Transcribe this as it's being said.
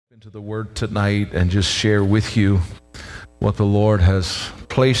into the Word tonight and just share with you what the Lord has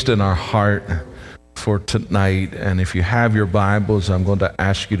placed in our heart for tonight. And if you have your Bibles, I'm going to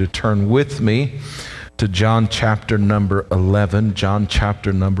ask you to turn with me to John chapter number 11. John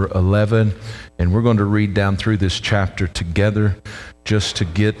chapter number 11. And we're going to read down through this chapter together just to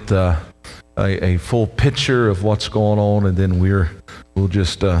get a full picture of what's going on, and then we'll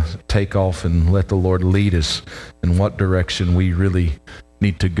just take off and let the Lord lead us in what direction we really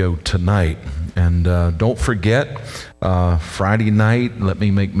need to go tonight. And don't forget, Friday night, let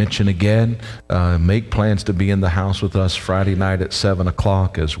me make mention again, make plans to be in the house with us Friday night at 7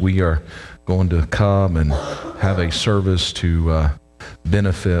 o'clock as we are going to come and have a service to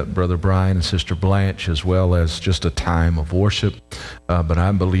benefit Brother Brian and Sister Blanche, as well as just a time of worship. But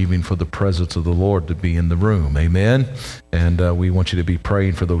I'm believing for the presence of the Lord to be in the room. Amen. And we want you to be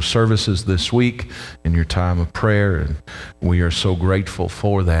praying for those services this week in your time of prayer. And we are so grateful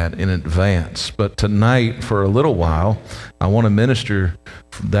for that in advance. But tonight, for a little while, I want to minister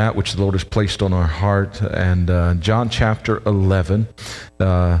that which the Lord has placed on our heart. And John chapter 11,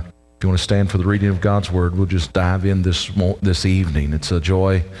 if you want to stand for the reading of God's Word, we'll just dive in this evening. It's a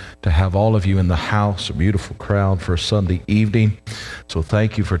joy to have all of you in the house, a beautiful crowd for a Sunday evening. So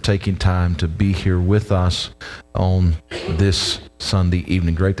thank you for taking time to be here with us on this Sunday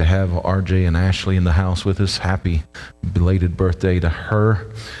evening. Great to have RJ and Ashley in the house with us. Happy belated birthday to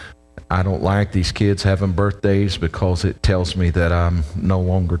her. I don't like these kids having birthdays because it tells me that I'm no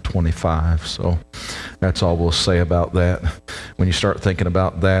longer 25. So that's all we'll say about that. When you start thinking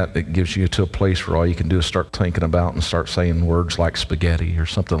about that, it gives you to a place where all you can do is start thinking about and start saying words like spaghetti or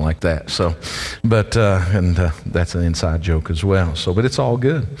something like that. So, but that's an inside joke as well. So, but it's all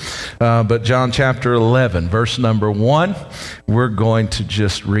good. But John chapter 11, verse number 1, we're going to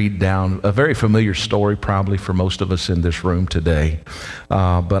just read down a very familiar story probably for most of us in this room today.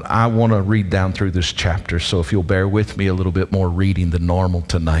 But I want to read down through this chapter, so if you'll bear with me a little bit more reading than normal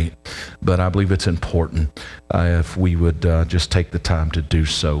tonight, but I believe it's important if we would just take the time to do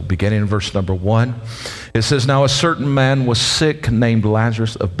so. Beginning in verse number 1, it says, "Now a certain man was sick named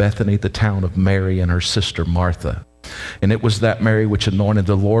Lazarus of Bethany, the town of Mary and her sister Martha. And it was that Mary which anointed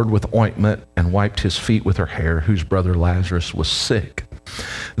the Lord with ointment and wiped his feet with her hair, whose brother Lazarus was sick.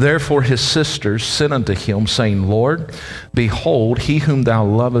 Therefore his sisters sent unto him, saying, Lord, behold, he whom thou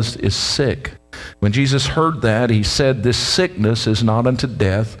lovest is sick. When Jesus heard that, he said, This sickness is not unto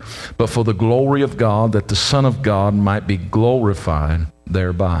death, but for the glory of God, that the Son of God might be glorified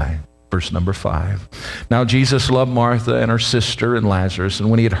thereby." Verse number 5. "Now Jesus loved Martha and her sister and Lazarus, and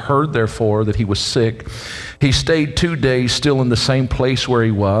when he had heard therefore that he was sick, he stayed 2 days still in the same place where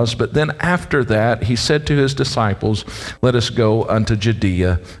he was. But then after that he said to his disciples, Let us go unto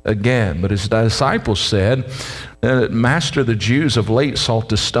Judea again. But his disciples said, Master, the Jews of late sought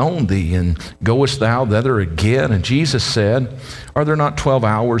to stone thee, and goest thou thither again? And Jesus said, Are there not 12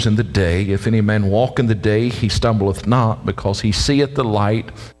 hours in the day? If any man walk in the day, he stumbleth not, because he seeth the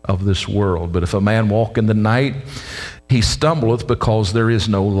light of this world. But if a man walk in the night, he stumbleth, because there is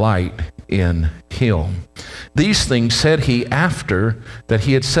no light in him. These things said he after that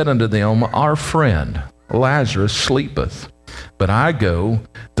he had said unto them, Our friend Lazarus sleepeth, but I go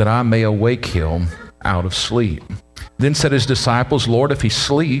that I may awake him out of sleep. Then said his disciples, Lord, if he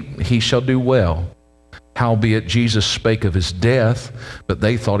sleep, he shall do well. Howbeit Jesus spake of his death, but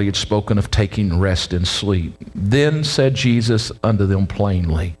they thought he had spoken of taking rest in sleep. Then said Jesus unto them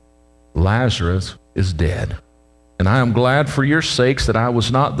plainly, Lazarus is dead, and I am glad for your sakes that I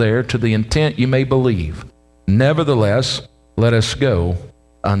was not there, to the intent you may believe. Nevertheless, let us go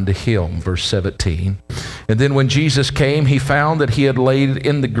unto him." Verse 17. "And then when Jesus came, he found that he had laid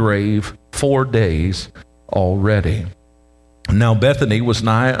in the grave 4 days already. Now Bethany was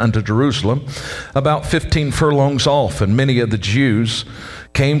nigh unto Jerusalem, about 15 furlongs off, and many of the Jews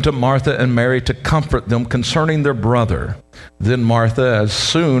came to Martha and Mary to comfort them concerning their brother. Then Martha, as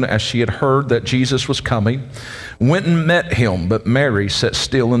soon as she had heard that Jesus was coming, went and met him, but Mary sat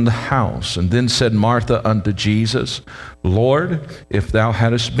still in the house. And then said Martha unto Jesus, Lord, if thou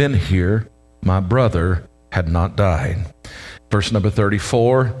hadst been here, my brother had not died." Verse number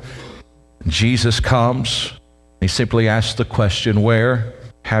 34, Jesus comes. He simply asks the question, Where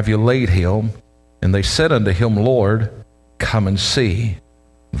have you laid him? And they said unto him, Lord, come and see.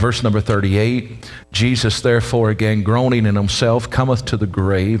 Verse number 38, Jesus therefore again groaning in himself cometh to the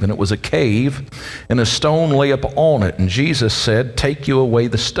grave, and it was a cave, and a stone lay upon it. And Jesus said, Take you away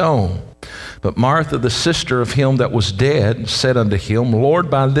the stone. But Martha, the sister of him that was dead, said unto him, Lord,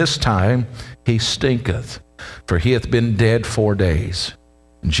 by this time he stinketh, for he hath been dead 4 days.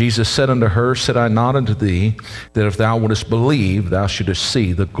 And Jesus said unto her, said I not unto thee, that if thou wouldest believe, thou shouldest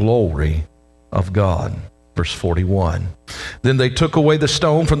see the glory of God. Verse 41. Then they took away the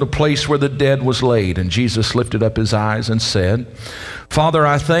stone from the place where the dead was laid. And Jesus lifted up his eyes and said, Father,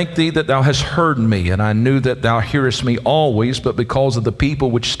 I thank thee that thou hast heard me, and I knew that thou hearest me always, but because of the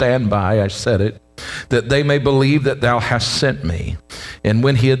people which stand by, I said it, that they may believe that thou hast sent me. And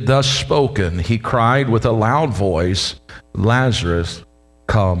when he had thus spoken, he cried with a loud voice, Lazarus,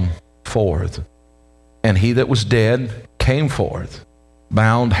 come forth. And he that was dead came forth,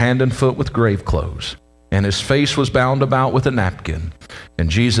 bound hand and foot with grave clothes, and his face was bound about with a napkin. And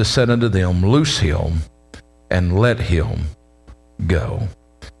Jesus said unto them, Loose him and let him go.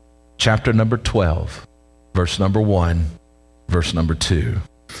 Chapter number 12, verse number 1, verse number 2.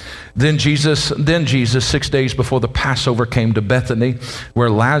 Then Jesus, 6 days before the Passover, came to Bethany, where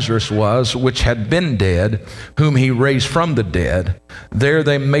Lazarus was, which had been dead, whom he raised from the dead. There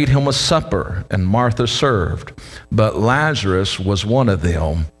they made him a supper, and Martha served. But Lazarus was one of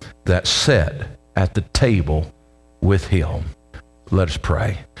them that sat at the table with him. Let us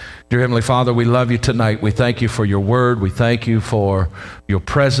pray. Dear Heavenly Father, we love you tonight. We thank you for your word. We thank you for your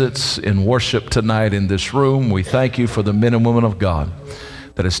presence in worship tonight in this room. We thank you for the men and women of God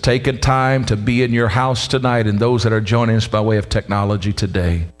that has taken time to be in your house tonight, and those that are joining us by way of technology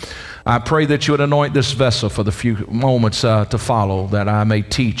today. I pray that you would anoint this vessel for the few moments to follow, that I may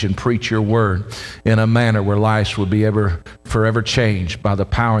teach and preach your word in a manner where lives will be forever changed by the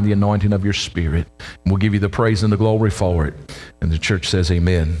power and the anointing of your Spirit. And we'll give you the praise and the glory for it. And the church says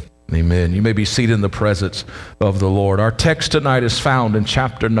amen. Amen. You may be seated in the presence of the Lord. Our text tonight is found in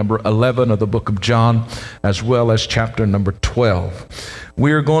chapter number 11 of the book of John, as well as chapter number 12.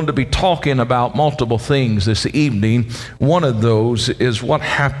 We are going to be talking about multiple things this evening. One of those is what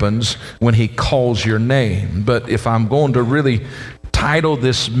happens when he calls your name. But if I'm going to really title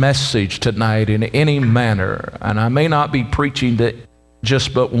this message tonight in any manner, and I may not be preaching to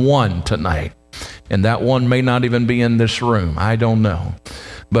just but one tonight, and that one may not even be in this room, I don't know.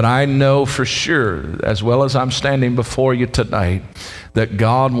 But I know for sure, as well as I'm standing before you tonight, that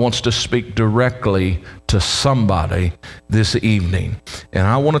God wants to speak directly to somebody this evening. And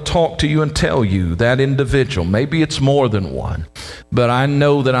I want to talk to you and tell you that individual, maybe it's more than one, but I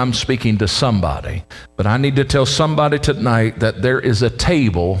know that I'm speaking to somebody. But I need to tell somebody tonight that there is a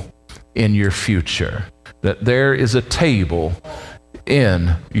table in your future, that there is a table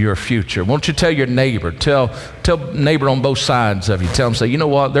in your future. Won't you tell your neighbor, tell neighbor on both sides of you, tell them, say, you know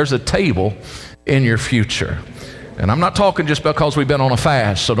what, there's a table in your future. And I'm not talking just because we've been on a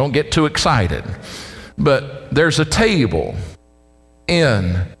fast, so don't get too excited. But there's a table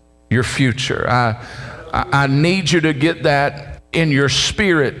in your future. I need you to get that in your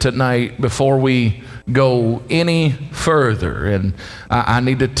spirit tonight before we go any further. And I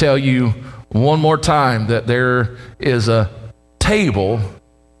need to tell you one more time that there is a table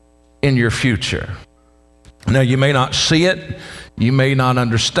in your future. Now, you may not see it. You may not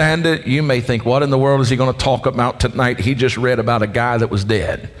understand it. You may think, what in the world is he going to talk about tonight? He just read about a guy that was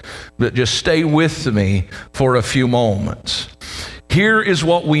dead. But just stay with me for a few moments. Here is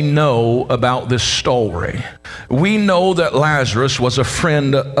what we know about this story. We know that Lazarus was a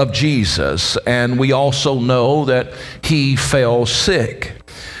friend of Jesus, and we also know that he fell sick.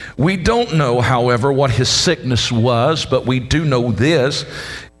 We don't know, however, what his sickness was, but we do know this.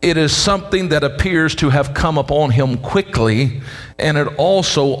 It is something that appears to have come upon him quickly, and it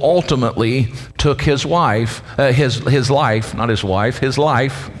also ultimately took his wife, his life, not his wife, his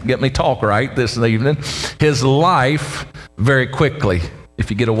life, get me talk right this evening, his life very quickly. If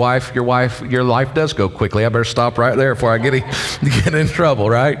you get a wife, your life does go quickly. I better stop right there before I get in trouble,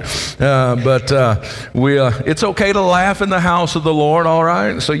 right? It's okay to laugh in the house of the Lord, all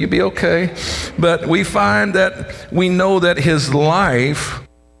right? So you be okay. But we find that we know that his life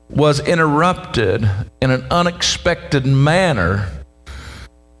was interrupted in an unexpected manner.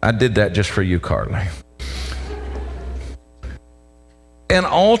 I did that just for you, Carly. And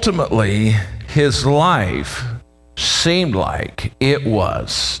ultimately, his life seemed like it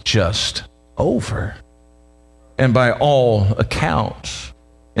was just over. And by all accounts,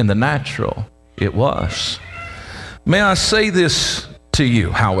 in the natural, it was. May I say this to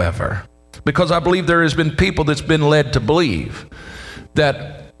you, however, because I believe there has been people that's been led to believe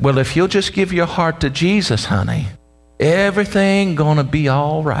that, well, if you'll just give your heart to Jesus, honey, everything gonna be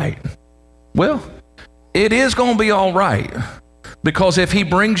all right. Well, it is gonna be all right, because if he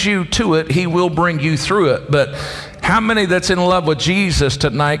brings you to it, he will bring you through it. But how many that's in love with Jesus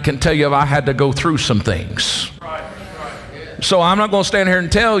tonight can tell you, I had to go through some things? So I'm not going to stand here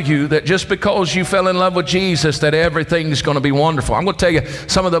and tell you that just because you fell in love with Jesus that everything's going to be wonderful. I'm going to tell you,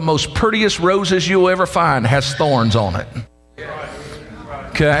 some of the most prettiest roses you'll ever find has thorns on it.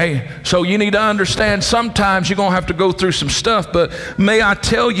 Okay, so you need to understand sometimes you're going to have to go through some stuff, but may I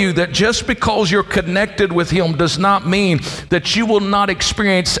tell you that just because you're connected with Him does not mean that you will not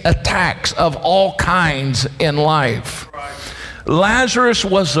experience attacks of all kinds in life. Lazarus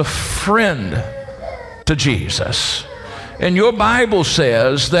was a friend to Jesus. And your Bible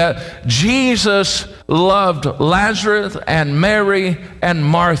says that Jesus loved Lazarus and Mary and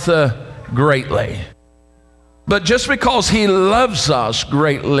Martha greatly. But just because He loves us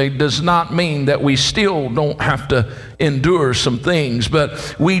greatly does not mean that we still don't have to endure some things.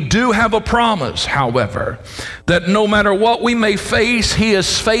 But we do have a promise, however, that no matter what we may face, He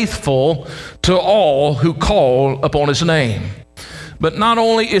is faithful to all who call upon His name. But not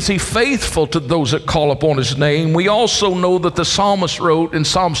only is He faithful to those that call upon His name, we also know that the psalmist wrote in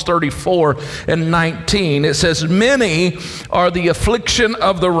Psalms 34 and 19, it says, "Many are the affliction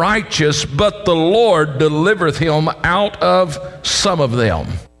of the righteous, but the Lord delivereth him out of some of them."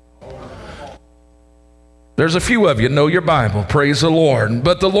 There's a few of you know your Bible, praise the Lord.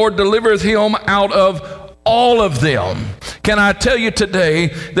 "But the Lord delivereth him out of all of them." Can I tell you today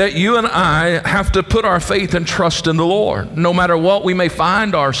that you and I have to put our faith and trust in the Lord, no matter what we may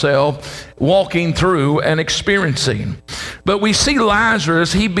find ourselves walking through and experiencing. But we see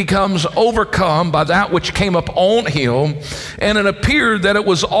Lazarus, he becomes overcome by that which came up on him, and it appeared that it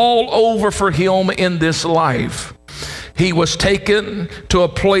was all over for him in this life. He was taken to a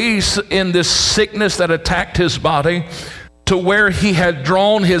place in this sickness that attacked his body, to where he had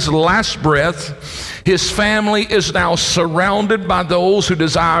drawn his last breath. His family is now surrounded by those who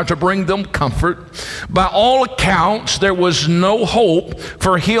desire to bring them comfort. By all accounts, there was no hope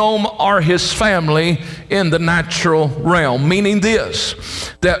for him or his family in the natural realm, meaning this,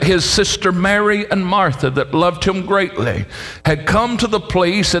 that his sister Mary and Martha, that loved him greatly, had come to the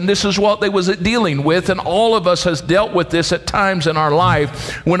place, and this is what they was dealing with, and all of us has dealt with this at times in our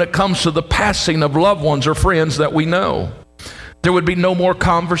life when it comes to the passing of loved ones or friends that we know. There would be no more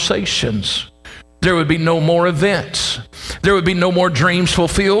conversations. There would be no more events. There would be no more dreams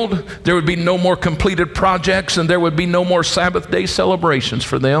fulfilled. There would be no more completed projects, and there would be no more Sabbath day celebrations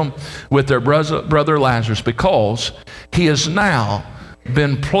for them with their brother Lazarus, because he has now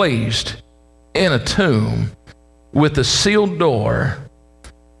been placed in a tomb with a sealed door,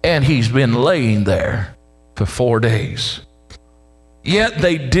 and he's been laying there for 4 days. Yet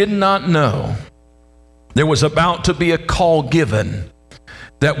they did not know there was about to be a call given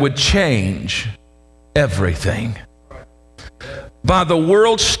that would change everything. By the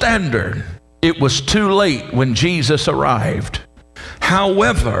world's standard, it was too late when Jesus arrived.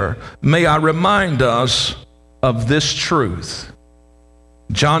 However, may I remind us of this truth.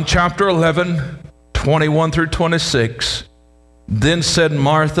 John chapter 11, 21 through 26. "Then said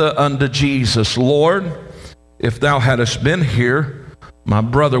Martha unto Jesus, Lord, if thou hadst been here, my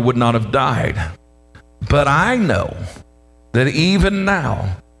brother would not have died. But I know that even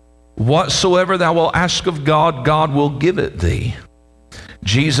now, whatsoever thou wilt ask of God, God will give it thee.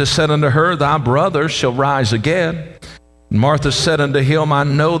 Jesus said unto her, Thy brother shall rise again. Martha said unto him, I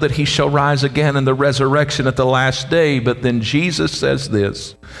know that he shall rise again in the resurrection at the last day. But then Jesus says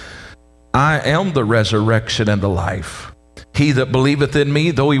this, I am the resurrection and the life. He that believeth in me,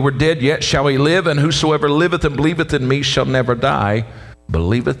 though he were dead, yet shall he live. And whosoever liveth and believeth in me shall never die.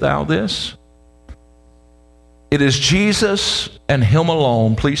 Believeth thou this? It is Jesus and him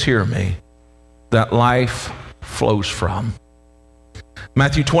alone, please hear me, that life flows from.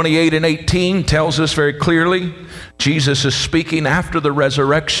 Matthew 28 and 18 tells us very clearly, Jesus is speaking after the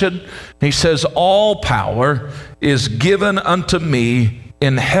resurrection. He says, all power is given unto me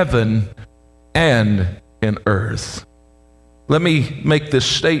in heaven and in earth. Let me make this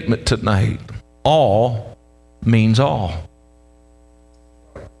statement tonight. All means all.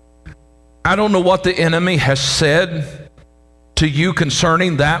 I don't know what the enemy has said to you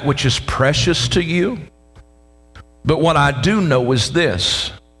concerning that which is precious to you. But what I do know is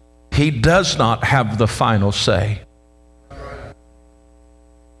this: he does not have the final say.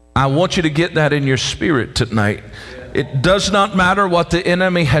 I want you to get that in your spirit tonight. It does not matter what the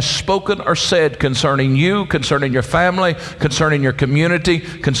enemy has spoken or said concerning you, concerning your family, concerning your community,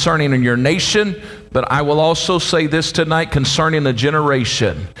 concerning your nation. But I will also say this tonight concerning a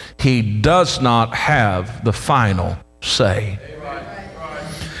generation. He does not have the final say.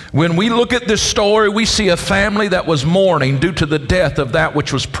 When we look at this story, we see a family that was mourning due to the death of that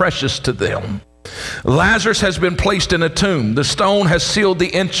which was precious to them. Lazarus has been placed in a tomb. The stone has sealed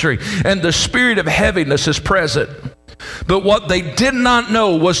the entry, and the spirit of heaviness is present. But what they did not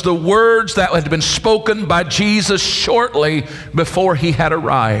know was the words that had been spoken by Jesus shortly before he had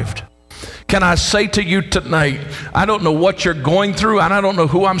arrived. Can I say to you tonight, I don't know what you're going through, and I don't know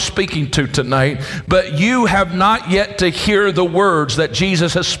who I'm speaking to tonight, but you have not yet to hear the words that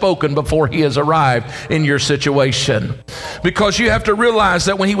Jesus has spoken before he has arrived in your situation. Because you have to realize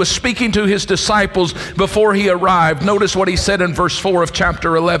that when he was speaking to his disciples before he arrived, notice what he said in verse 4 of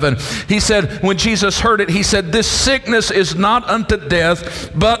chapter 11. He said, when Jesus heard it, he said, "This sickness is not unto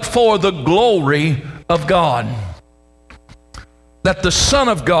death, but for the glory of God, that the Son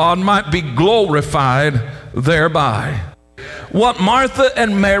of God might be glorified thereby." What Martha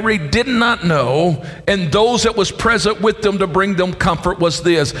and Mary did not know, and those that was present with them to bring them comfort, was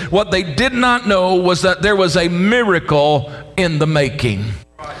this. What they did not know was that there was a miracle in the making.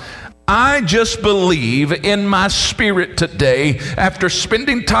 I just believe in my spirit today, after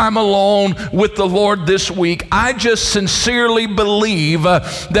spending time alone with the Lord this week, I just sincerely believe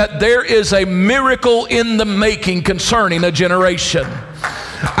that there is a miracle in the making concerning a generation.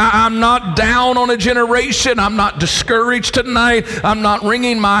 I'm not down on a generation. I'm not discouraged tonight. I'm not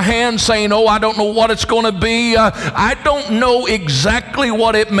wringing my hands saying, oh, I don't know what it's going to be. I don't know exactly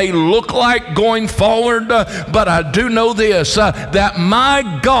what it may look like going forward, but I do know this, that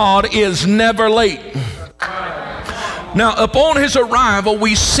my God is never late. Now, upon his arrival,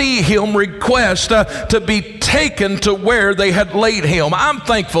 we see him request to be taken to where they had laid him. I'm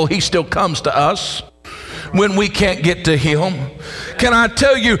thankful he still comes to us when we can't get to him. Can I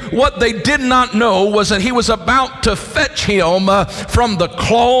tell you, what they did not know was that he was about to fetch him from the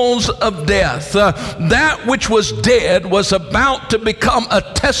claws of death. That which was dead was about to become a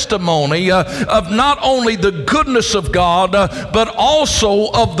testimony of not only the goodness of God, but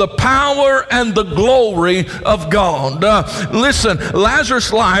also of the power and the glory of God. Listen,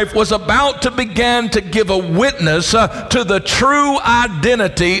 Lazarus' life was about to begin to give a witness to the true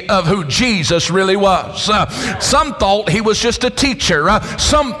identity of who Jesus really was. Some thought he was just a teacher.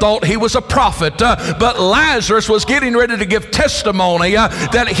 Some thought he was a prophet. But Lazarus was getting ready to give testimony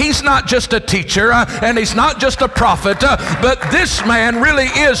that he's not just a teacher and he's not just a prophet, but this man really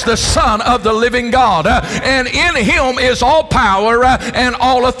is the Son of the living God. And in him is all power and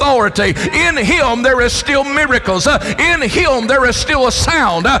all authority. In him there is still miracles. In him there is still a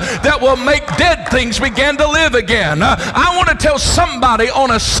sound that will make dead things begin to live again. I want to tell somebody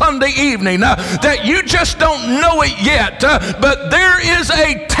on a Sunday evening that you just don't know it yet, but there is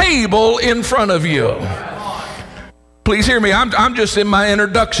a table in front of you. Please hear me. I'm just in my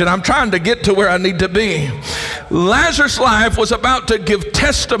introduction. I'm trying to get to where I need to be. Lazarus' life was about to give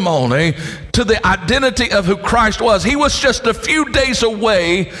testimony to the identity of who Christ was. He was just a few days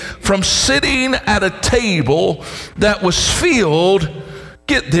away from sitting at a table that was filled,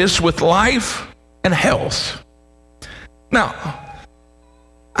 get this, with life and health. Now,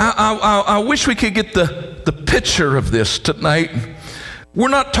 I wish we could get the picture of this tonight. We're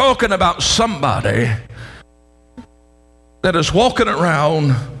not talking about somebody that is walking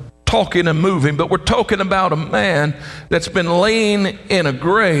around talking and moving, but we're talking about a man that's been laying in a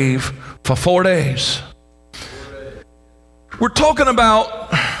grave for 4 days. We're talking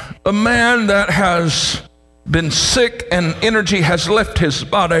about a man that has been sick and energy has left his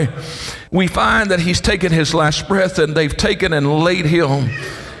body. We find that he's taken his last breath, and they've taken and laid him,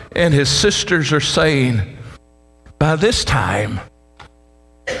 and his sisters are saying, by this time,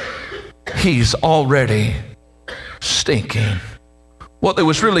 he's already stinking. What they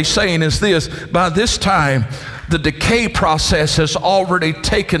was really saying is this: by this time, the decay process has already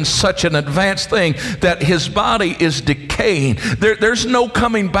taken such an advanced thing that his body is decaying. There's no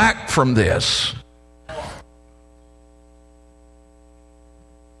coming back from this.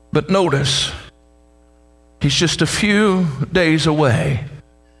 But notice, he's just a few days away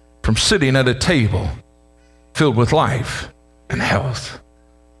from sitting at a table filled with life and health.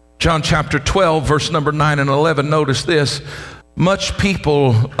 John chapter 12, verse number 9 and 11, notice this. Much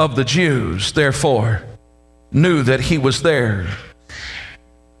people of the Jews, therefore, knew that he was there.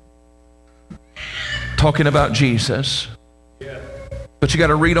 Talking about Jesus. But you got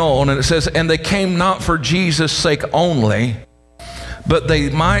to read on, and it says, and they came not for Jesus' sake only, but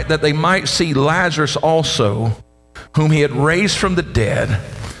that they might see Lazarus also, whom he had raised from the dead.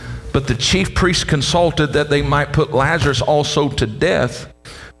 But the chief priests consulted that they might put Lazarus also to death,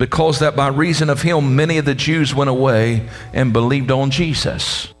 because that by reason of him many of the Jews went away and believed on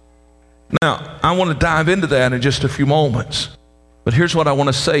Jesus. Now, I want to dive into that in just a few moments. But here's what I want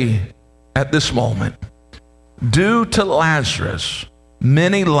to say at this moment. Due to Lazarus,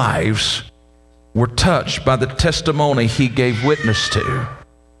 many lives were touched by the testimony he gave witness to,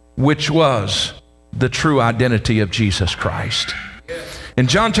 which was the true identity of Jesus Christ. In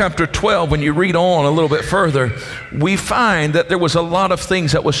John chapter 12, when you read on a little bit further, we find that there was a lot of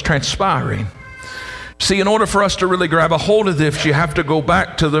things that was transpiring. See, in order for us to really grab a hold of this, you have to go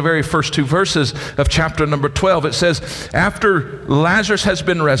back to the very first two verses of chapter number 12. It says, after Lazarus has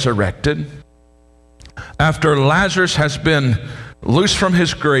been resurrected, after Lazarus has been loose from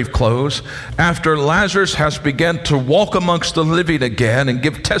his grave clothes, after Lazarus has begun to walk amongst the living again and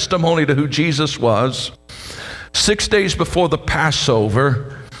give testimony to who Jesus was, 6 days before the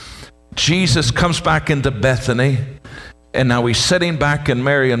Passover, Jesus comes back into Bethany, and now he's sitting back in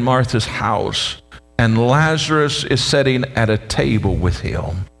Mary and Martha's house, and Lazarus is sitting at a table with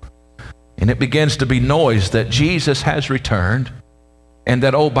him. And it begins to be noised that Jesus has returned, and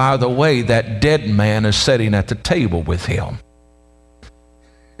that, oh, by the way, that dead man is sitting at the table with him.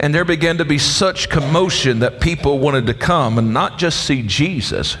 And there began to be such commotion that people wanted to come and not just see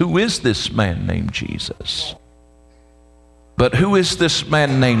Jesus. Who is this man named Jesus? But who is this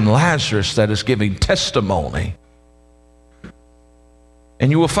man named Lazarus that is giving testimony? And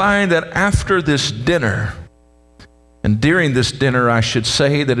you will find that after this dinner, and during this dinner, I should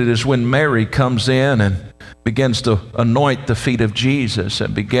say, that it is when Mary comes in and begins to anoint the feet of Jesus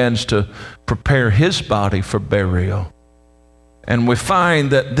and begins to prepare his body for burial. And we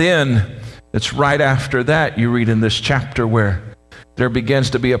find that then, it's right after that, you read in this chapter where there begins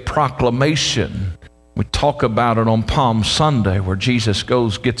to be a proclamation. We talk about it on Palm Sunday, where Jesus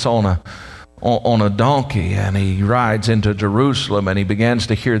gets on a donkey, and he rides into Jerusalem, and he begins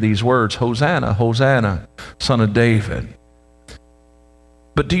to hear these words, Hosanna, Hosanna, Son of David.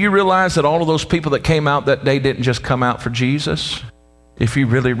 But do you realize that all of those people that came out that day didn't just come out for Jesus? If you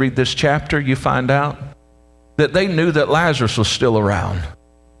really read this chapter, you find out that they knew that Lazarus was still around.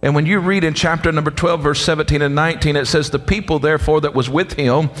 And when you read in chapter number 12, verse 17 and 19, it says, the people therefore that was with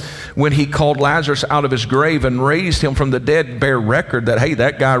him when he called Lazarus out of his grave and raised him from the dead bear record that, hey,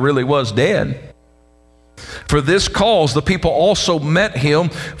 that guy really was dead. For this cause the people also met him,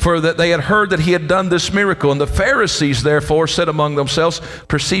 for that they had heard that he had done this miracle. And the Pharisees therefore said among themselves,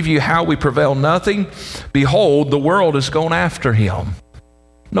 perceive you how we prevail nothing? Behold, the world is gone after him.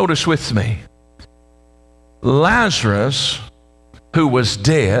 Notice with me, Lazarus, who was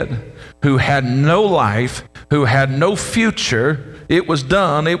dead, who had no life, who had no future, it was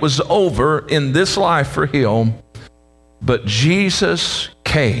done, it was over in this life for him. But Jesus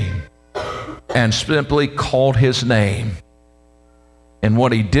came and simply called his name. And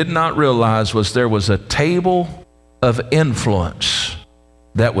what he did not realize was there was a table of influence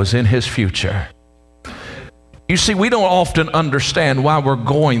that was in his future. You see, we don't often understand why we're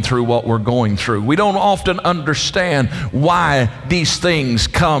going through what we're going through. We don't often understand why these things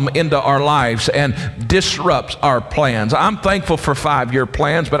come into our lives and disrupt our plans. I'm thankful for 5-year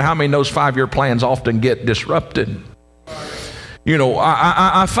plans, but how many knows 5-year plans often get disrupted? You know,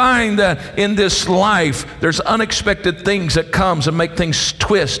 I find that in this life, there's unexpected things that comes and make things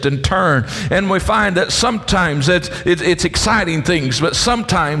twist and turn. And we find that sometimes it's exciting things, but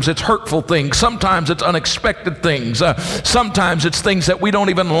sometimes it's hurtful things. Sometimes it's unexpected things. Sometimes it's things that we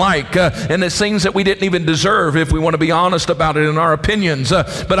don't even like. And it's things that we didn't even deserve, if we want to be honest about it in our opinions.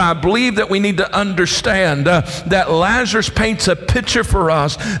 But I believe that we need to understand that Lazarus paints a picture for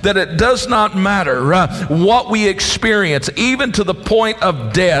us that it does not matter what we experience, even to the point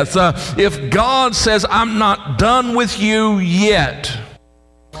of death. If God says, I'm not done with you yet,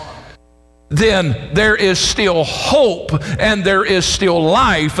 then there is still hope, and there is still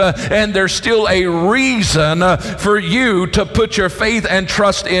life, and there's still a reason for you to put your faith and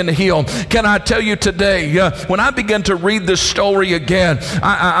trust in him. Can I tell you today, when I began to read this story again,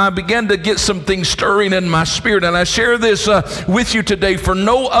 I began to get some things stirring in my spirit, and I share this with you today for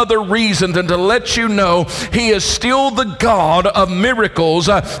no other reason than to let you know he is still the God of miracles,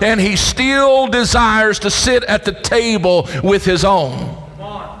 and he still desires to sit at the table with his own.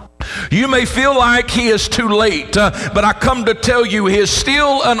 You may feel like he is too late, but I come to tell you he is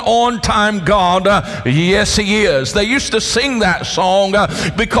still an on-time God. Yes, he is. They used to sing that song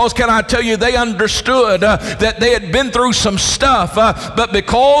because, can I tell you, they understood that they had been through some stuff, but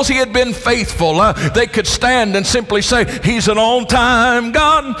because he had been faithful, they could stand and simply say, he's an on-time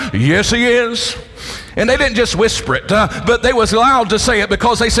God. Yes, he is. And they didn't just whisper it, but they was allowed to say it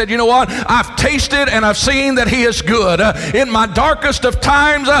because they said, you know what? I've tasted and I've seen that he is good. In my darkest of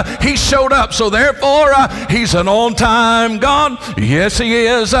times, he showed up. So therefore, he's an on-time God. Yes, he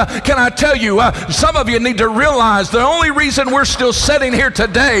is. Can I tell you, some of you need to realize the only reason we're still sitting here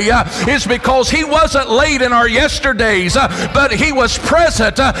today is because he wasn't late in our yesterdays, but he was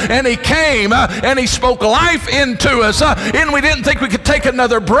present, and he came, and he spoke life into us, and we didn't think we could take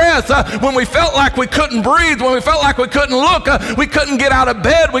another breath when we felt like we couldn't breathe, when we felt like we couldn't look, we couldn't get out of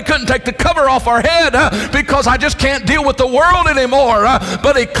bed, we couldn't take the cover off our head because I just can't deal with the world anymore.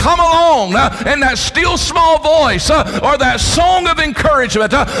 But he come along, and that still small voice, or that song of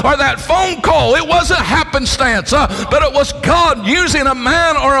encouragement, or that phone call, it wasn't happenstance, but it was God using a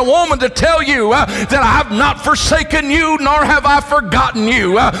man or a woman to tell you that I have not forsaken you, nor have I forgotten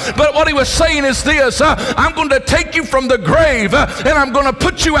you. But what he was saying is this: I'm going to take you from the grave, and I'm going to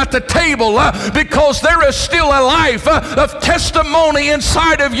put you at the table, because there is still a life of testimony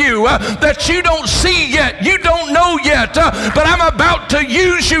inside of you that you don't see yet, you don't know yet, but I'm about to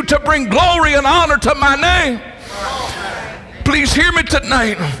use you to bring glory and honor to my name. Please hear me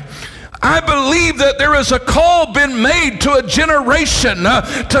tonight. I believe that there is a call been made to a generation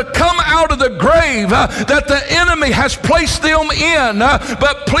to come out of the grave that the enemy has placed them in.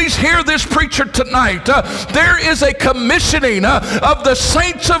 But please hear this, preacher, tonight. There is a commissioning of the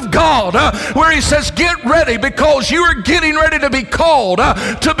saints of God where he says, get ready, because you are getting ready to be called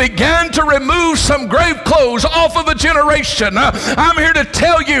to begin to remove some grave clothes off of a generation. I'm here to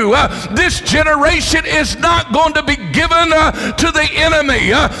tell you, this generation is not going to be given to the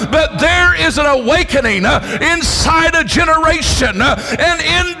enemy, but there is an awakening inside a generation, and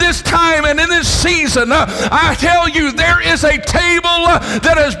in this time and in this season, I tell you, there is a table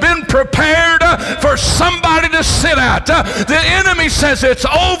that has been prepared for somebody to sit at. The enemy says it's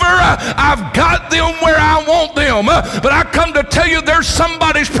over, I've got them where I want them, but I come to tell you, there's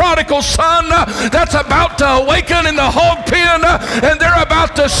somebody's prodigal son that's about to awaken in the hog pen, and they're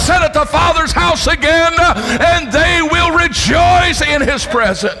about to sit at the Father's house again, and they will rejoice in his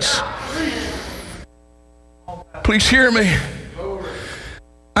presence. Please hear me.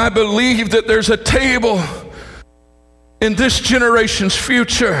 I believe that there's a table in this generation's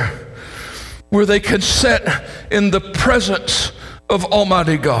future where they can sit in the presence of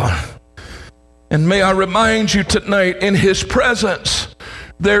Almighty God. And may I remind you tonight, in his presence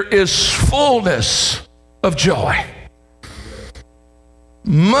there is fullness of joy.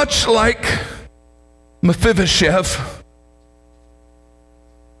 Much like Mephibosheth,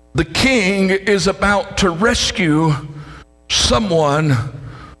 the king is about to rescue someone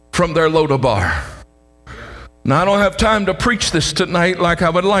from their Lodabar. Now, I don't have time to preach this tonight like I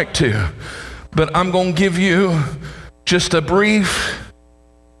would like to, but I'm going to give you just a brief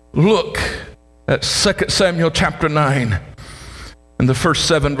look at 2 Samuel chapter 9 and the first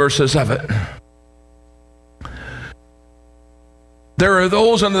 7 verses of it. There are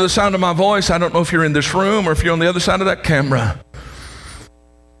those under the sound of my voice, I don't know if you're in this room or if you're on the other side of that camera,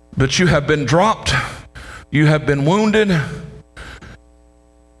 but you have been dropped, you have been wounded,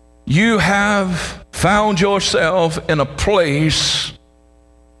 you have found yourself in a place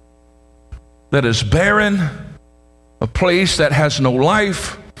that is barren, a place that has no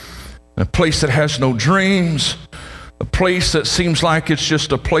life, a place that has no dreams, a place that seems like it's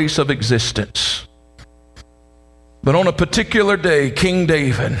just a place of existence. But on a particular day, King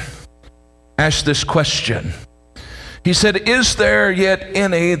David asked this question. He said, is there yet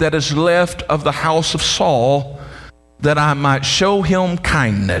any that is left of the house of Saul, that I might show him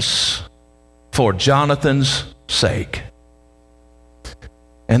kindness for Jonathan's sake?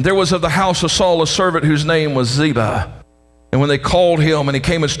 And there was of the house of Saul a servant whose name was Ziba. And when they called him and he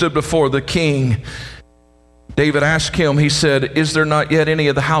came and stood before the king, David asked him, he said, is there not yet any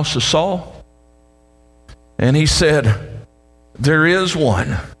of the house of Saul? And he said, there is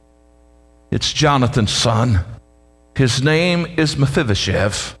one. It's Jonathan's son. His name is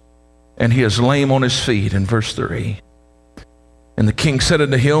Mephibosheth, and he is lame on his feet, in verse 3. And the king said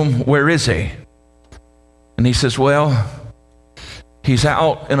unto him, where is he? And he says, well, he's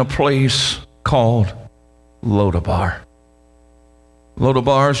out in a place called Lodabar.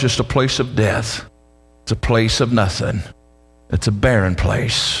 Lodabar is just a place of death. It's a place of nothing. It's a barren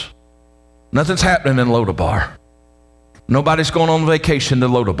place. Nothing's happening in Lodabar. Nobody's going on vacation to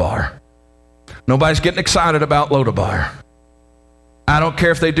Lodabar. Nobody's getting excited about Lodabar. I don't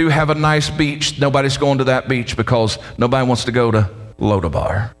care if they do have a nice beach. Nobody's going to that beach because nobody wants to go to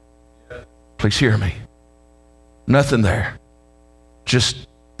Lodabar. Please hear me. Nothing there. Just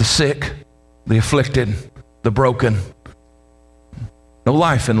the sick, the afflicted, the broken. No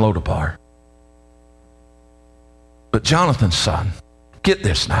life in Lodabar. But Jonathan's son, get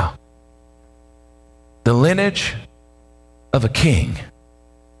this now, the lineage of a king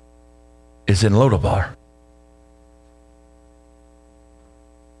is in Lodabar.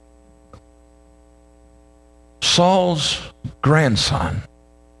 Saul's grandson,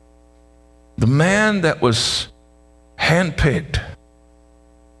 the man that was handpicked,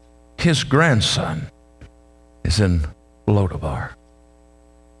 his grandson is in Lodabar.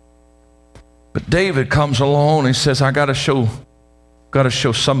 But David comes along and says, I got to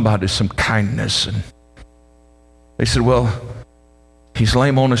show somebody some kindness. And they said, well, he's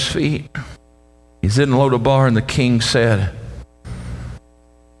lame on his feet. He's in Lodabar, and the king said,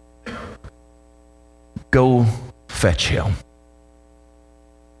 go fetch him.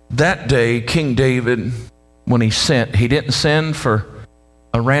 That day, King David, when he sent, he didn't send for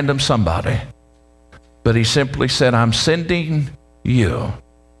a random somebody, but he simply said, I'm sending you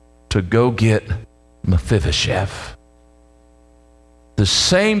to go get Mephibosheth. The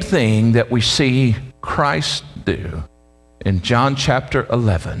same thing that we see Christ do in John chapter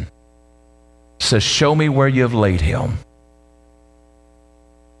 11. Says, show me where you have laid him.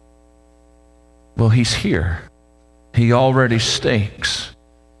 Well, he's here. He already stinks.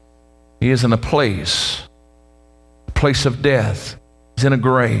 He is in a place of death. He's in a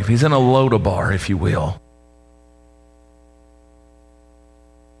grave. He's in a Lodabar, if you will.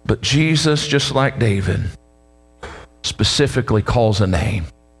 But Jesus, just like David, specifically calls a name.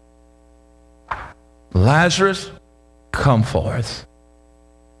 Lazarus, come forth.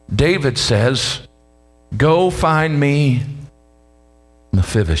 David says, go find me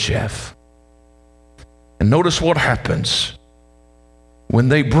Mephibosheth. And notice what happens. When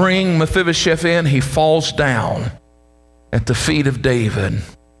they bring Mephibosheth in, he falls down at the feet of David.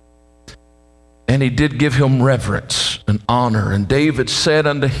 And he did give him reverence and honor. And David said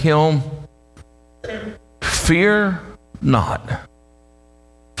unto him, fear not,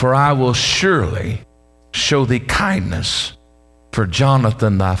 for I will surely show thee kindness for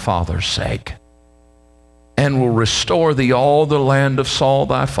Jonathan thy father's sake, and will restore thee all the land of Saul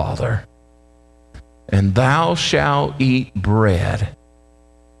thy father. And thou shalt eat bread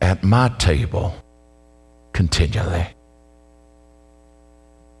at my table continually.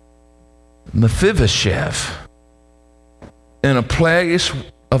 Mephibosheth, in a place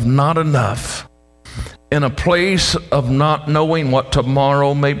of not enough, in a place of not knowing what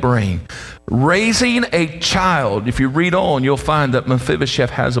tomorrow may bring, raising a child. If you read on, you'll find that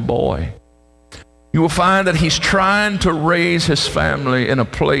Mephibosheth has a boy. You will find that he's trying to raise his family in a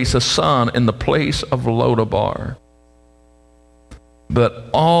place, a son, in the place of Lodabar. But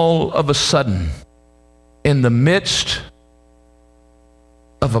all of a sudden, in the midst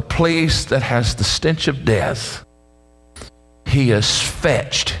of a place that has the stench of death, he is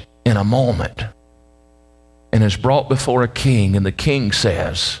fetched in a moment and is brought before a king, and the king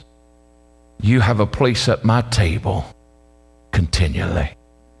says, you have a place at my table continually.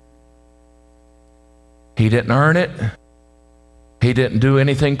 He didn't earn it. He didn't do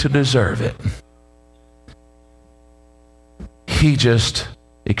anything to deserve it. He just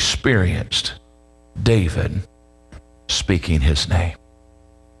experienced David speaking his name.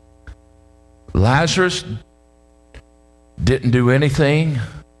 Lazarus didn't do anything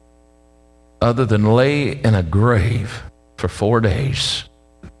other than lay in a grave for 4 days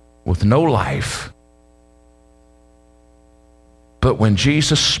with no life. But when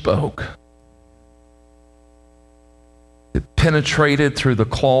Jesus spoke, it penetrated through the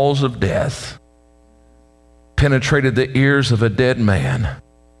claws of death, penetrated the ears of a dead man,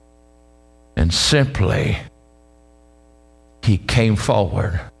 and simply he came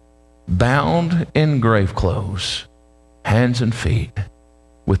forward, bound in grave clothes, hands and feet,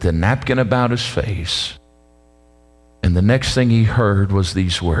 with a napkin about his face. And the next thing he heard was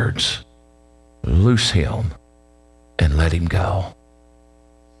these words, loose him and let him go.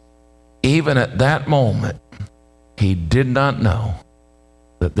 Even at that moment, he did not know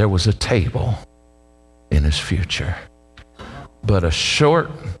that there was a table in his future. But a short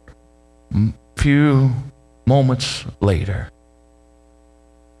few moments later,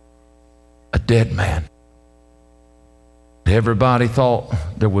 a dead man. Everybody thought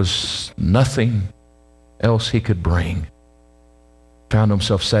there was nothing else he could bring. Found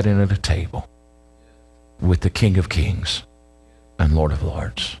himself sitting at a table with the King of Kings and Lord of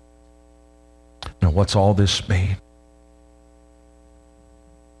Lords. Now, what's all this mean?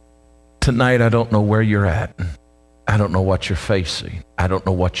 Tonight, I don't know where you're at. I don't know what you're facing. I don't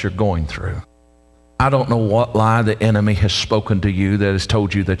know what you're going through. I don't know what lie the enemy has spoken to you that has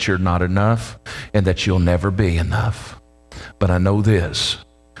told you that you're not enough and that you'll never be enough. But I know this,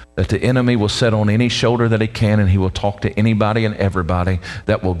 that the enemy will sit on any shoulder that he can, and he will talk to anybody and everybody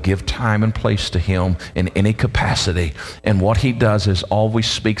that will give time and place to him in any capacity. And what he does is always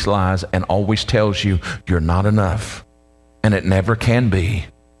speaks lies and always tells you you're not enough, and it never can be.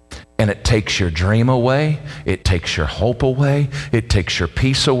 And it takes your dream away, it takes your hope away, it takes your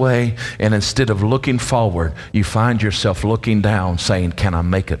peace away, and instead of looking forward, you find yourself looking down saying, can I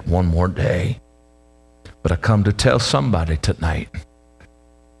make it one more day? But I come to tell somebody tonight,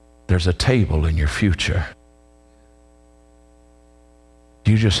 there's a table in your future.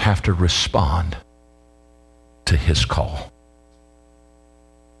 You just have to respond to his call.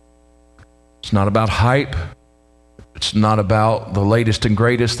 It's not about hype. It's not about the latest and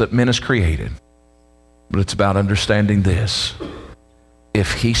greatest that men has created, but it's about understanding this.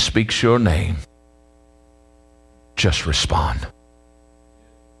 If he speaks your name, just respond.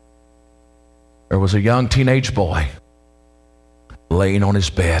 There was a young teenage boy laying on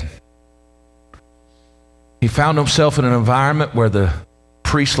his bed. He found himself in an environment where the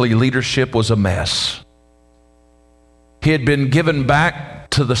priestly leadership was a mess. He had been given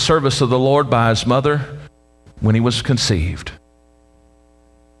back to the service of the Lord by his mother when he was conceived.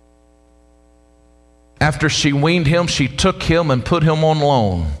 After she weaned him, she took him and put him on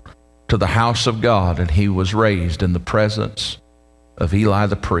loan to the house of God, and he was raised in the presence of Eli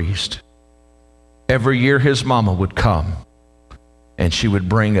the priest. Every year his mama would come, and she would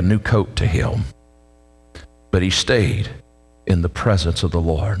bring a new coat to him. But he stayed in the presence of the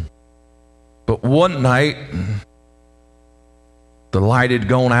Lord. But one night, the light had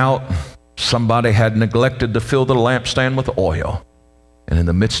gone out. Somebody had neglected to fill the lampstand with oil. And in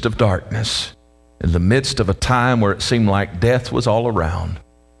the midst of darkness, in the midst of a time where it seemed like death was all around,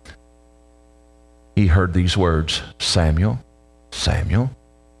 he heard these words, Samuel, Samuel.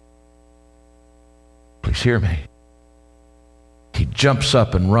 Please hear me. He jumps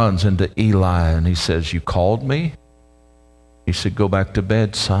up and runs into Eli and he says, you called me? He said, go back to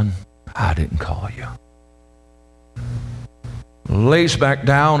bed, son. I didn't call you. Lays back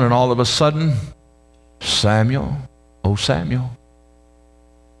down, and all of a sudden, Samuel, oh Samuel,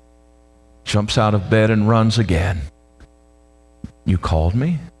 jumps out of bed and runs again. You called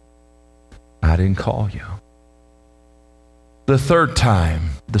me? I didn't call you. The third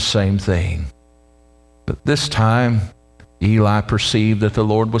time, the same thing. But this time, Eli perceived that the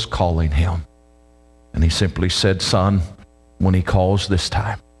Lord was calling him. And he simply said, son, when he calls this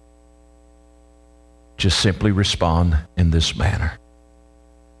time, just simply respond in this manner.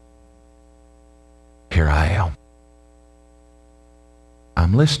 Here I am.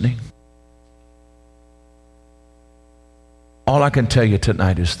 I'm listening. All I can tell you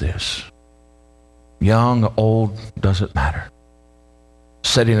tonight is this. Young, old, doesn't matter.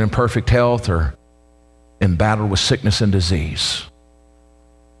 Sitting in perfect health or in battle with sickness and disease.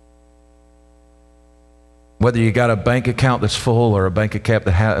 Whether you got a bank account that's full or a bank account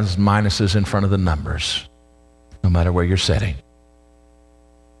that has minuses in front of the numbers, no matter where you're sitting,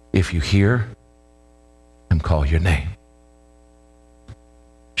 if you hear him call your name,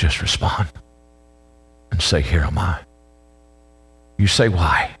 just respond and say, here am I. You say,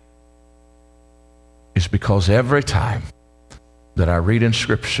 why? It's because every time that I read in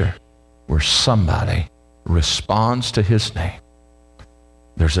Scripture where somebody responds to his name,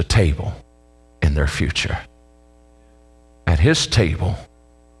 there's a table in their future. At his table,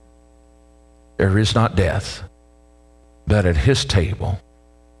 there is not death, but at his table,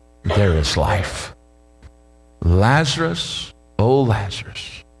 there is life. Lazarus, oh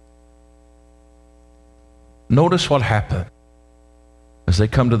Lazarus. Notice what happened as they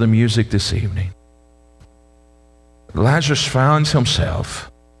come to the music this evening. Lazarus finds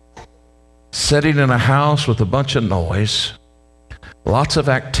himself sitting in a house with a bunch of noise, lots of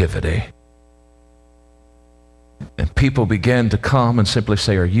activity, and people began to come and simply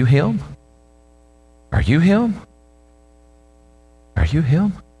say, are you him? Are you him? Are you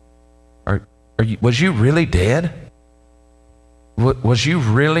him? Was you really dead? Was you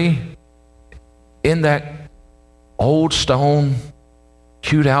really in that old stone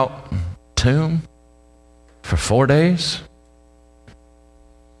hewed out tomb for 4 days?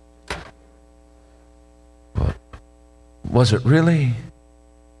 Well, was it really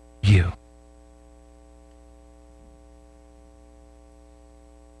you?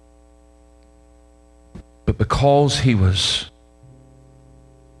 But because he was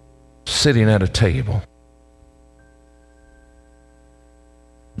sitting at a table,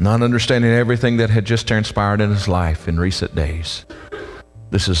 not understanding everything that had just transpired in his life in recent days,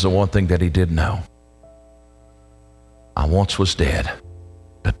 this is the one thing that he did know. I once was dead,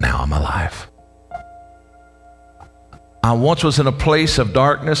 but now I'm alive. I once was in a place of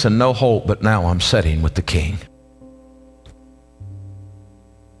darkness and no hope, but now I'm sitting with the King.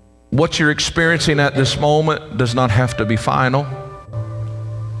 What you're experiencing at this moment does not have to be final,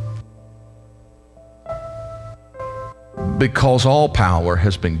 because all power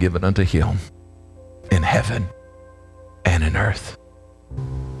has been given unto him in heaven and in earth.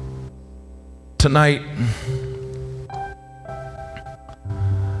 Tonight,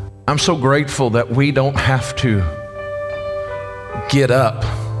 I'm so grateful that we don't have to get up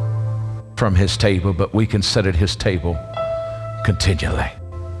from his table, but we can sit at his table continually.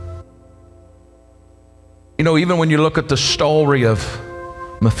 You know, even when you look at the story of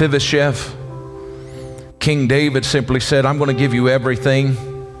Mephibosheth, King David simply said, I'm going to give you everything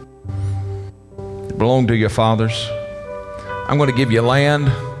that belonged to your fathers. I'm going to give you land.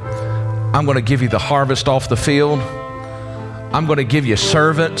 I'm going to give you the harvest off the field. I'm going to give you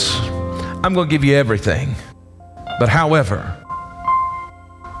servants. I'm going to give you everything. But however,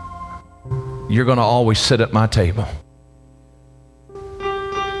 you're going to always sit at my table.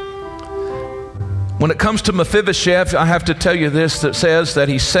 When it comes to Mephibosheth, I have to tell you this, that says that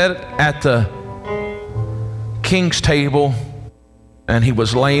he sat at the king's table and he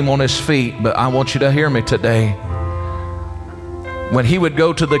was lame on his feet. But I want you to hear me today. When he would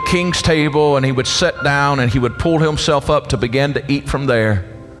go to the king's table and he would sit down and he would pull himself up to begin to eat from there,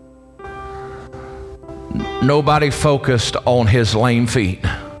 nobody focused on his lame feet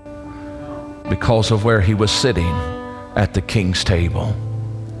because of where he was sitting at the king's table.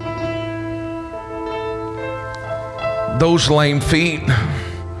 Those lame feet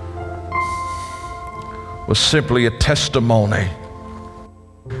was simply a testimony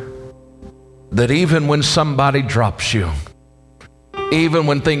that even when somebody drops you, even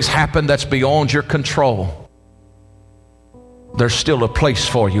when things happen that's beyond your control, there's still a place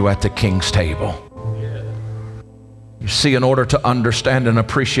for you at the king's table. You see, in order to understand and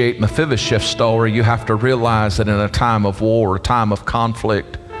appreciate Mephibosheth's story, you have to realize that in a time of war, a time of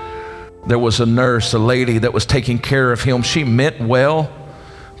conflict, there was a nurse, a lady that was taking care of him. She meant well,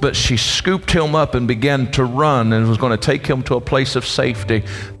 but she scooped him up and began to run and was going to take him to a place of safety,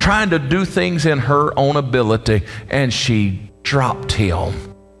 trying to do things in her own ability, and she dropped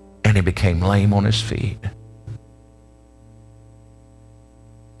him, and he became lame on his feet.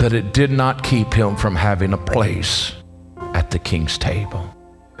 But it did not keep him from having a place at the king's table.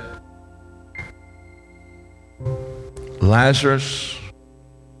 Lazarus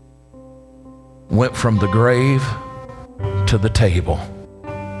went from the grave to the table.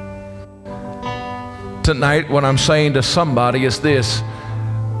 Tonight, what I'm saying to somebody is this: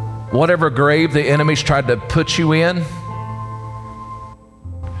 whatever grave the enemy's tried to put you in,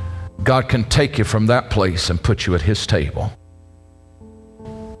 God can take you from that place and put you at his table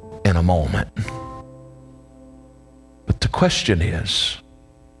in a moment. But the question is,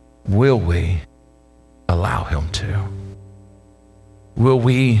 will we allow him to? Will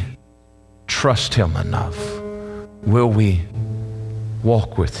we trust him enough? Will we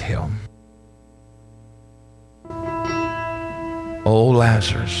walk with him? Oh,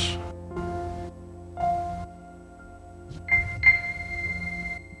 Lazarus,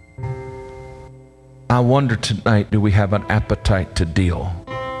 I wonder tonight, do we have an appetite to deal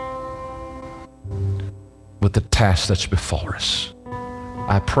with the task that's before us?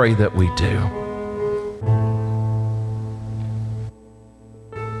 I pray that we do.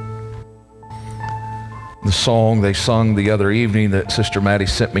 The song they sung the other evening that Sister Maddie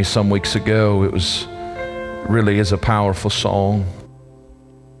sent me some weeks ago, it really is a powerful song.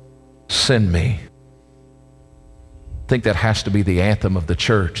 Send me. I think that has to be the anthem of the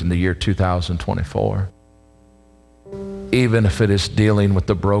church in the year 2024. Even if it is dealing with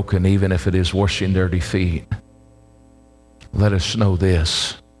the broken, even if it is washing dirty feet, let us know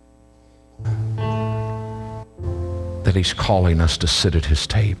this, that he's calling us to sit at his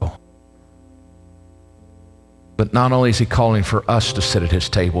table. But not only is he calling for us to sit at his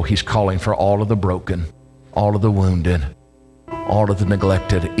table, he's calling for all of the broken, all of the wounded, all of the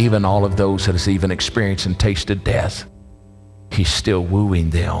neglected, even all of those that has even experienced and tasted death. He's still wooing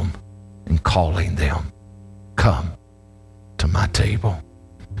them and calling them, come to my table.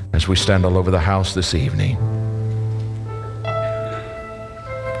 As we stand all over the house this evening,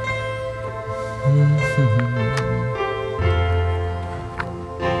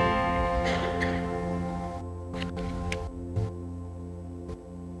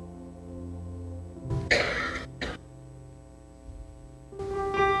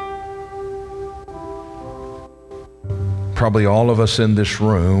 probably all of us in this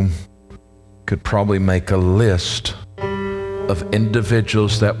room could probably make a list of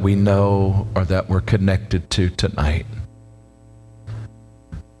individuals that we know or that we're connected to tonight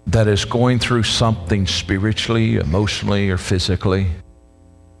that is going through something spiritually, emotionally, or physically.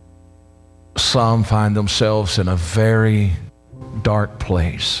 Some find themselves in a very dark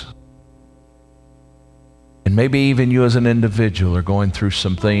place. And maybe even you as an individual are going through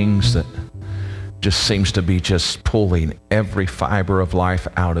some things that just seems to be just pulling every fiber of life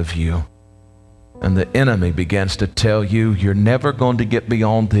out of you. And the enemy begins to tell you, you're never going to get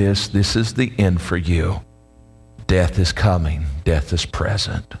beyond this. This is the end for you. Death is coming. Death is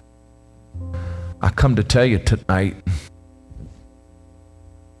present. I come to tell you tonight,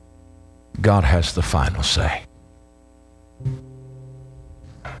 God has the final say.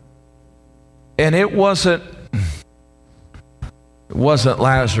 And it wasn't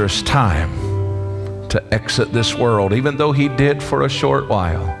Lazarus' time to exit this world, even though he did for a short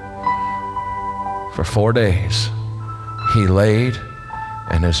while. For 4 days, he laid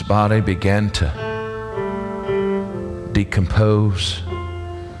and his body began to decompose.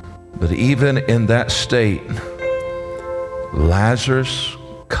 But even in that state, Lazarus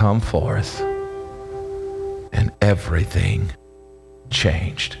come forth and everything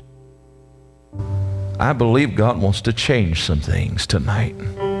changed. I believe God wants to change some things tonight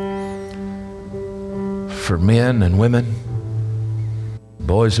for men and women,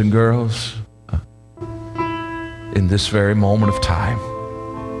 boys and girls, in this very moment of time.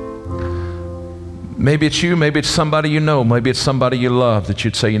 Maybe it's you, maybe it's somebody you know, maybe it's somebody you love that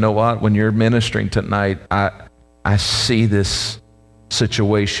you'd say, you know what, when you're ministering tonight, I see this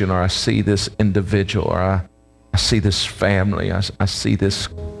situation, or I see this individual, or I see this family, I see this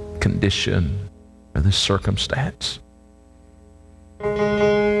condition or this circumstance.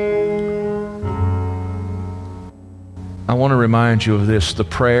 I want to remind you of this: the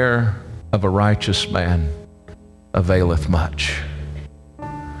prayer of a righteous man availeth much.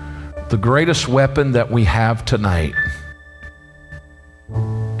 The greatest weapon that we have tonight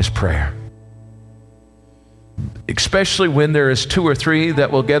is prayer. Especially when there is 2 or 3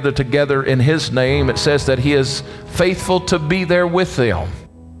 that will gather together in His name, it says that He is faithful to be there with them.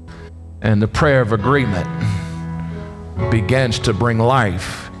 And the prayer of agreement begins to bring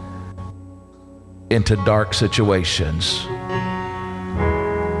life into dark situations.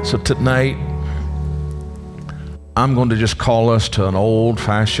 So tonight, I'm going to just call us to an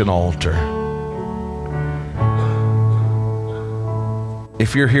old-fashioned altar.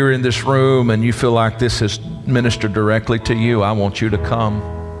 If you're here in this room and you feel like this has ministered directly to you, I want you to come.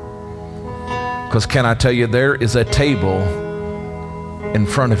 Because can I tell you, there is a table in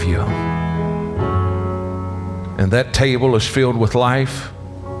front of you. And that table is filled with life.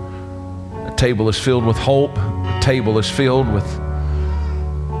 The table is filled with hope. The table is filled with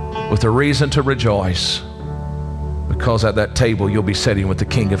a reason to rejoice. Because at that table, you'll be sitting with the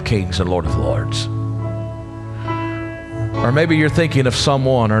King of Kings and Lord of Lords. Or maybe you're thinking of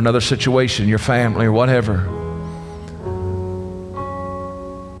someone or another situation, your family or whatever.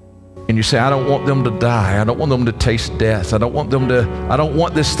 And you say, I don't want them to die. I don't want them to taste death. I don't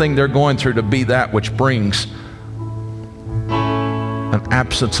want this thing they're going through to be that which brings an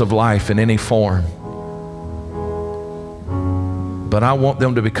absence of life in any form. But I want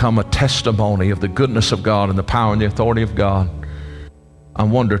them to become a testimony of the goodness of God and the power and the authority of God. I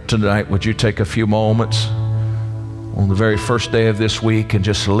wonder tonight, would you take a few moments on the very first day of this week and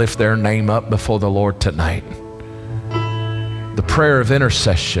just lift their name up before the Lord tonight? The prayer of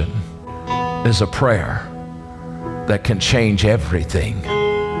intercession is a prayer that can change everything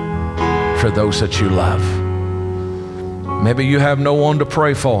for those that you love. Maybe you have no one to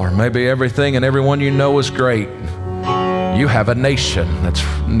pray for. Maybe everything and everyone you know is great. You have a nation that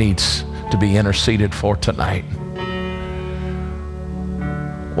needs to be interceded for tonight.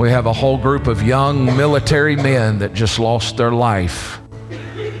 We have a whole group of young military men that just lost their life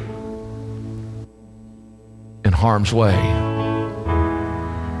in harm's way.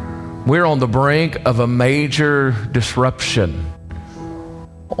 We're on the brink of a major disruption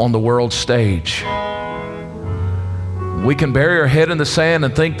on the world stage. We can bury our head in the sand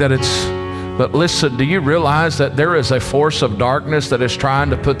and think that but listen, do you realize that there is a force of darkness that is trying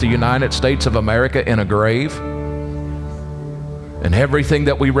to put the United States of America in a grave? And everything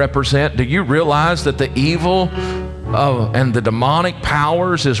that we represent, do you realize that the evil and the demonic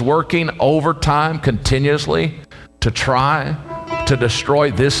powers is working overtime continuously to try to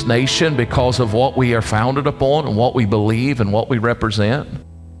destroy this nation because of what we are founded upon and what we believe and what we represent?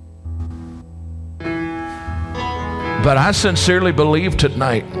 But I sincerely believe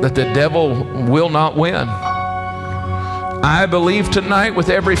tonight that the devil will not win. I believe tonight with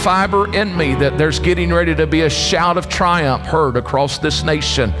every fiber in me that there's getting ready to be a shout of triumph heard across this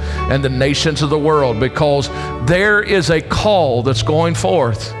nation and the nations of the world, because there is a call that's going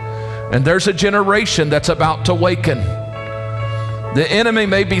forth And there's a generation that's about to awaken. The enemy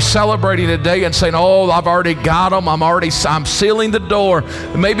may be celebrating today and saying, oh, I've already got them. I'm sealing the door.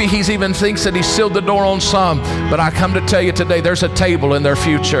 Maybe he's even thinks that he sealed the door on some. But I come to tell you today, there's a table in their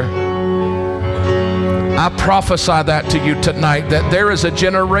future. I prophesy that to you tonight, that there is a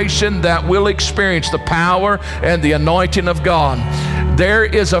generation that will experience the power and the anointing of God. There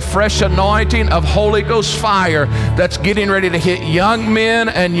is a fresh anointing of Holy Ghost fire that's getting ready to hit young men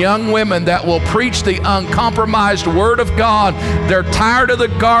and young women that will preach the uncompromised Word of God. They're tired of the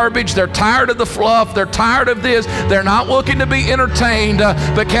garbage. They're tired of the fluff. They're tired of this. They're not looking to be entertained.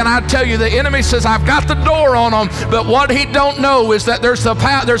 But can I tell you, the enemy says, I've got the door on them. But what he don't know is that there's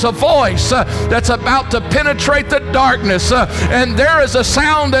a voice that's about to penetrate the darkness. And there is a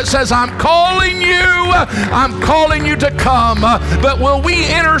sound that says, I'm calling you. I'm calling you to come. But will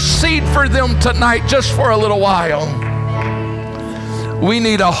we intercede for them tonight just for a little while? We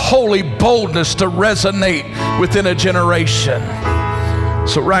need a holy boldness to resonate within a generation.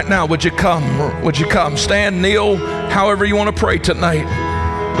 So right now, would you come? Would you come? Stand, kneel, however you want to pray tonight.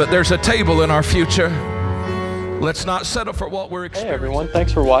 But there's a table in our future. Let's not settle for what we're experiencing. Hey everyone,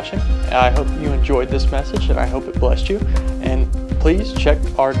 thanks for watching. I hope you enjoyed this message and I hope it blessed you. And please check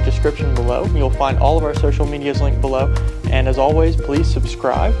our description below. You'll find all of our social medias linked below. And as always, please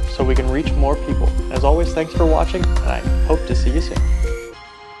subscribe so we can reach more people. As always, thanks for watching, and I hope to see you soon.